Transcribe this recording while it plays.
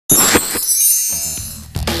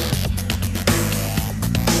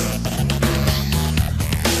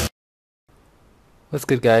What's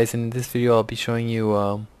good, guys? In this video I'll be showing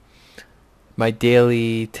you my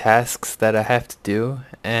daily tasks that I have to do,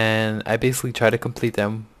 and I basically try to complete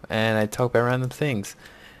them, and I talk about random things.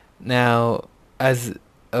 Now, as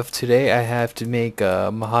of today, I have to make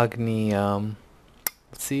a mahogany let's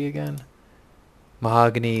see again,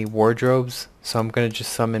 mahogany wardrobes. So I'm gonna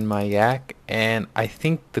just summon my yak, and I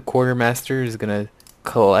think the quartermaster is gonna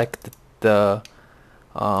collect the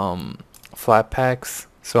um, flat packs,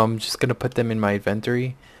 so I'm just gonna put them in my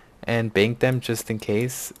inventory and bank them just in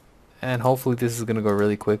case, and hopefully this is gonna go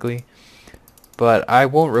really quickly. But I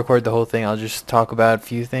won't record the whole thing. I'll just talk about a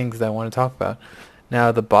few things that I want to talk about.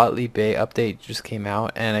 Now, the Botley Bay update just came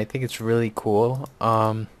out, and I think it's really cool.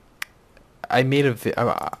 I made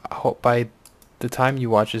I hope by the time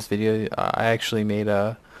you watch this video, I actually made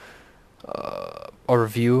a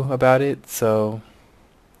review about it, so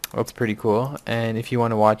that's pretty cool. And if you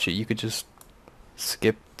want to watch it, you could just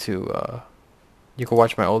skip to you can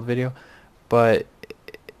watch my old video, but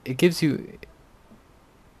it gives you,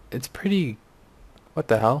 it's pretty, what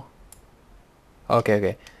the hell?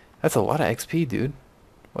 Okay, that's a lot of XP, dude.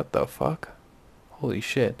 What the fuck? Holy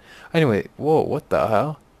shit. Anyway, whoa, what the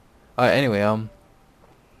hell? Anyway,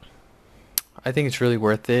 I think it's really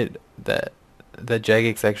worth it that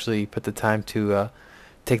Jagex actually put the time to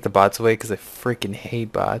take the bots away, because I freaking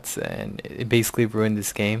hate bots, and it basically ruined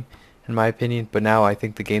this game in my opinion. But now I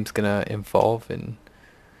think the game's gonna evolve, and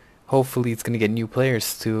hopefully it's gonna get new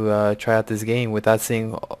players to try out this game without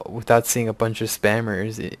seeing a bunch of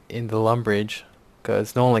spammers in the Lumbridge,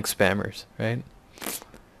 because no one likes spammers, right?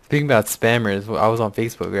 Speaking about spammers, I was on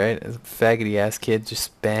Facebook, right? A faggoty ass kid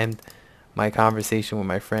just spammed my conversation with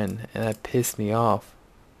my friend, and that pissed me off.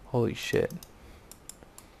 Holy shit.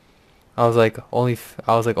 I was like, only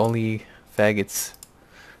faggots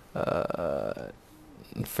uh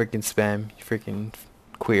freaking spam, you freaking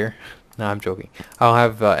queer. No, I'm joking. I don't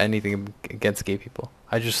have anything against gay people.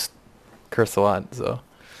 I just curse a lot, so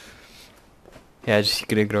yeah, just you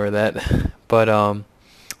could ignore that. But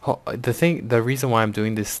the reason why I'm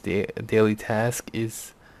doing this daily task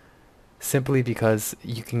is simply because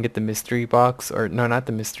you can get the mystery box, or no, not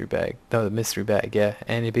the mystery bag. No, the mystery bag, yeah,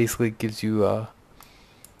 and it basically gives you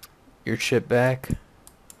your shit back.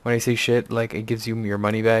 When I say shit, like, it gives you your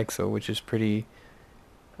money back, so which is pretty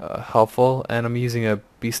helpful. And I'm using a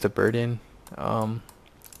Beast of Burden.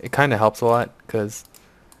 It kind of helps a lot because,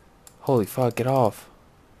 holy fuck, get off.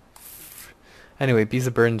 Anyway, Beast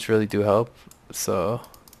of Burdens really do help. So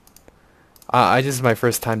I just, my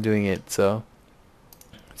first time doing it, so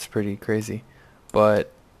it's pretty crazy.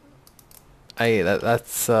 But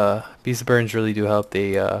that's Beast of Burdens really do help.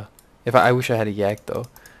 They if I wish I had a yak though.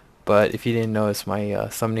 But if you didn't notice, my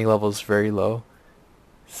summoning level is very low,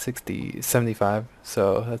 75.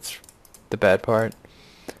 So that's the bad part.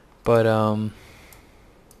 But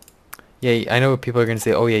yeah, I know what people are gonna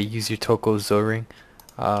say. Oh yeah, use your Toko Zoring.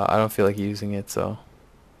 I don't feel like using it, so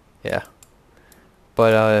yeah.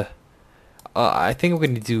 But I think I'm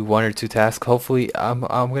gonna do one or two tasks. Hopefully, I'm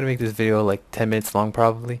gonna make this video like 10 minutes long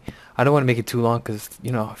probably. I don't want to make it too long because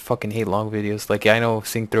I fucking hate long videos. Like, I know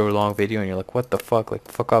seeing through a long video and you're like, what the fuck? Like,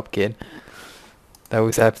 fuck up, kid. That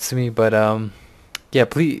always happens to me. But yeah,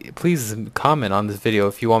 please comment on this video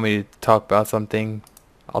if you want me to talk about something.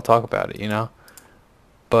 I'll talk about it,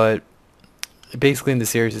 But basically in the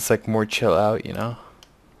series, it's like more chill out.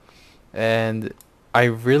 And I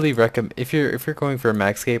really recommend, if you're going for a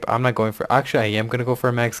maxscape. I'm not going for, actually I am gonna go for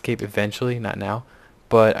a maxscape eventually, not now,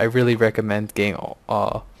 but I really recommend getting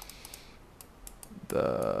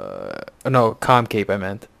the no, comcape I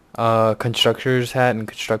meant, constructor's hat and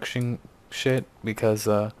construction shit, because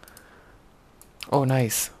oh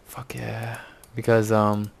nice, fuck yeah, because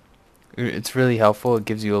it's really helpful. It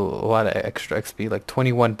gives you a lot of extra XP, like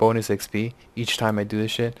 21 bonus XP each time I do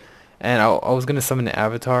this shit. And I was gonna summon an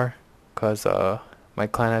avatar, cause my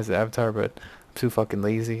clan has an avatar, but I'm too fucking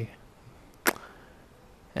lazy.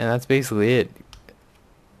 And that's basically it.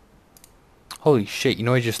 Holy shit! You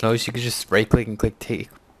know, I just noticed you could just right click and click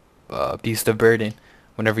take Beast of Burden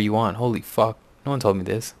whenever you want. Holy fuck! No one told me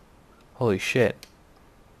this. Holy shit!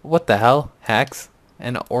 What the hell? Hacks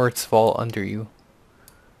and orcs fall under you.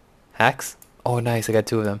 Hacks? Oh, nice. I got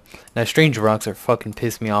two of them. Now, strange rocks are fucking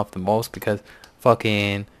piss me off the most because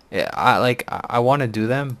fucking, yeah, I want to do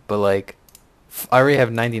them, but like I already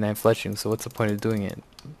have 99 fletching, so what's the point of doing it?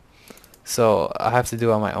 So I have to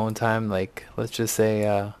do it on my own time. Like, let's just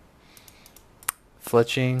say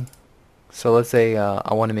fletching. So let's say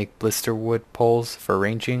I want to make blister wood poles for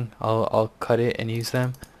ranging. I'll cut it and use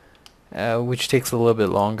them, which takes a little bit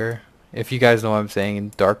longer. If you guys know what I'm saying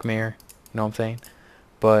in Darkmare, you know what I'm saying.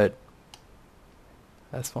 But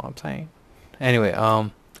that's what I'm saying. Anyway,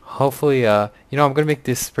 hopefully, I'm gonna make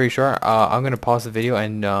this pretty short. I'm gonna pause the video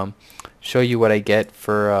and show you what I get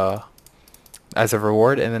for as a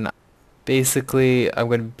reward, and then basically I'm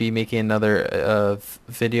gonna be making another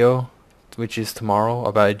video, which is tomorrow,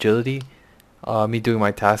 about agility. Me doing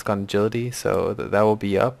my task on agility, so that will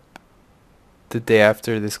be up the day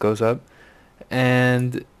after this goes up,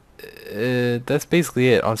 and that's basically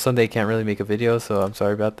it. On Sunday I can't really make a video, so I'm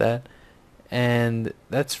sorry about that. And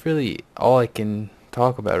that's really all I can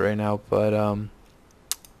talk about right now, but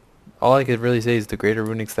all I could really say is the greater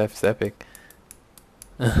runic staff is epic.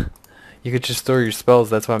 You could just store your spells.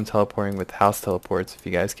 That's why I'm teleporting with house teleports, if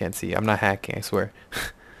you guys can't see. I'm not hacking, I swear.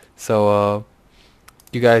 So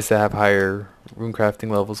you guys that have higher rune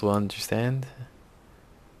crafting levels will understand.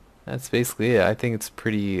 That's basically it. I think it's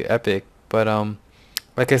pretty epic, but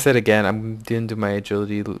like I said again, I'm gonna do my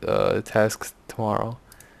agility tasks tomorrow.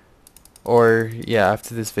 Or yeah,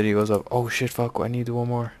 after this video goes up. Oh shit, fuck, I need to do one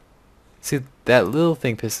more. See, that little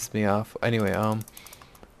thing pisses me off. Anyway,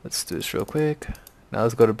 let's do this real quick. Now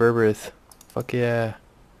let's go to Berberith. Fuck yeah.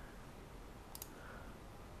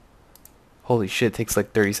 Holy shit, it takes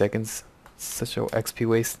like 30 seconds. Such a XP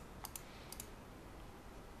waste.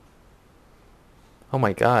 Oh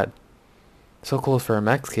my god. So close for a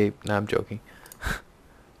max cape. Nah, I'm joking.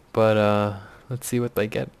 But let's see what they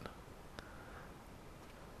get.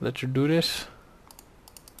 Let's do this.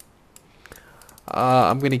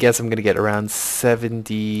 I'm gonna guess I'm gonna get around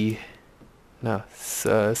 70, no,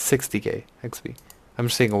 60k XP. I'm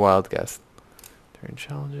just saying a wild guess. Turn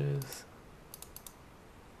challenges.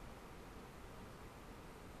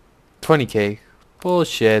 20k.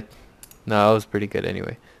 Bullshit. No, that was pretty good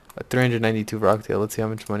anyway. 392 Rocktail. Let's see how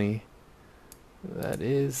much money that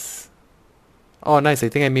is. Oh, nice. I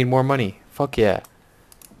think I made more money. Fuck yeah.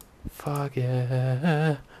 Fuck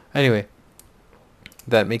yeah. Anyway,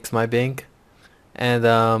 that makes my bank. And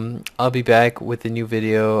I'll be back with a new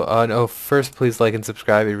video. No, first please like and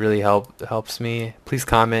subscribe. It really helps me. Please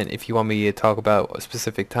comment if you want me to talk about a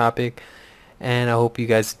specific topic. And I hope you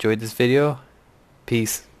guys enjoyed this video.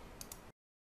 Peace.